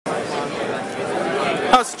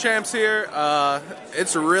Us champs here.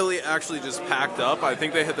 It's really actually just packed up. I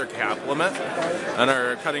think they hit their cap limit and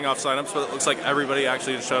are cutting off signups, but it looks like everybody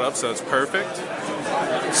actually just showed up, so it's perfect.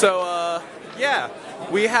 So yeah,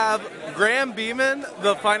 we have Graham Beeman,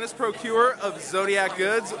 the finest procurer of Zodiac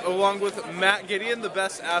goods, along with Matt Gideon, the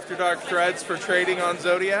best After Dark threads for trading on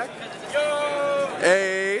Zodiac.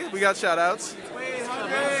 Hey, we got shout outs.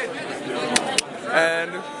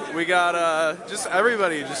 And we got just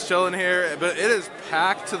everybody just chilling here, but it is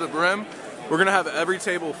packed to the brim. We're gonna have every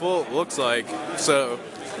table full, it looks like. So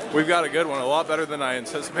we've got a good one, a lot better than I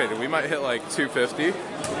anticipated. We might hit like 250,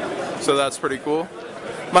 so that's pretty cool.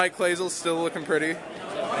 Mike Clazel's still looking pretty.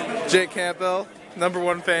 Jake Campbell,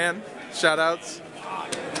 #1 fan, shout outs.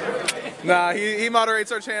 Nah, he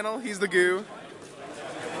moderates our channel, he's the goo.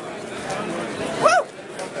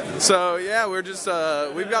 So yeah, we're just,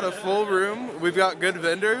 we've got a full room, we've got good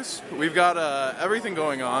vendors, we've got everything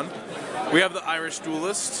going on. We have the Irish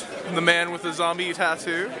duelist, the man with the zombie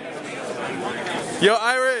tattoo. Yo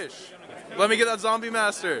Irish, let me get that zombie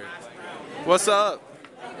master. What's up?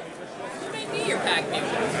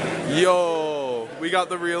 Yo, we got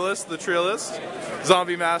the realist, the trillist,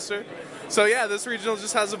 zombie master. So yeah, this regional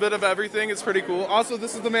just has a bit of everything, it's pretty cool. Also,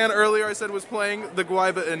 this is the man earlier I said was playing the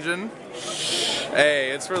Guaiba engine.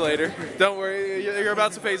 Hey, it's for later. Don't worry, you're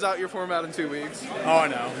about to phase out your format in 2 weeks. Oh, I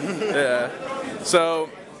know. Yeah. So,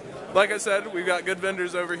 like I said, we've got good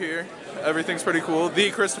vendors over here. Everything's pretty cool.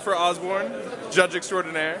 The Christopher Osborne, judge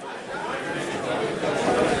extraordinaire.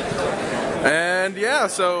 And yeah,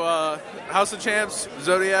 so House of Champs,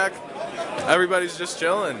 Zodiac, everybody's just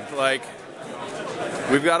chilling. Like,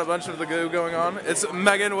 we've got a bunch of the goo going on. It's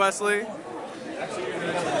Megan Wesley.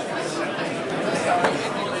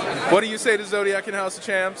 What do you say to Zodiac and House of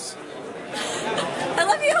Champs? I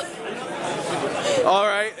love you. All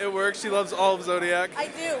right, it works. She loves all of Zodiac. I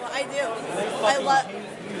do.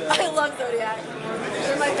 I love Zodiac.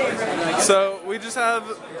 They're my favorite. So we just have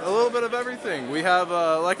a little bit of everything. We have,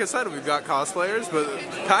 like I said, we've got cosplayers, but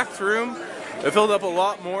packed room. It filled up a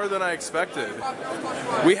lot more than I expected.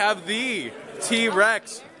 We have the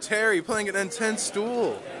T-Rex Terry playing an intense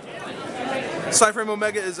duel. Cyframe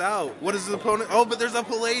Omega is out. What is the opponent? Oh, but there's a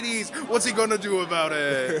Pallades. What's he gonna do about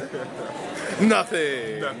it?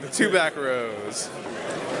 Nothing. 2 back rows.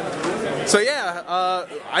 So yeah,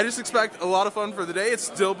 I just expect a lot of fun for the day. It's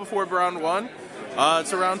still before round 1.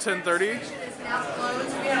 It's around 10:30. It's now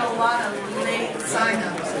closed. We had a lot of late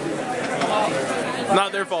signups.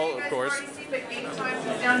 Not their fault, of course. But game time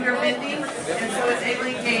is down here pending, and so it's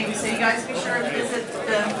A-Link games. So you guys be sure to visit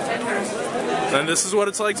the vendors. And this is what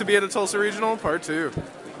it's like to be at a Tulsa Regional, part 2.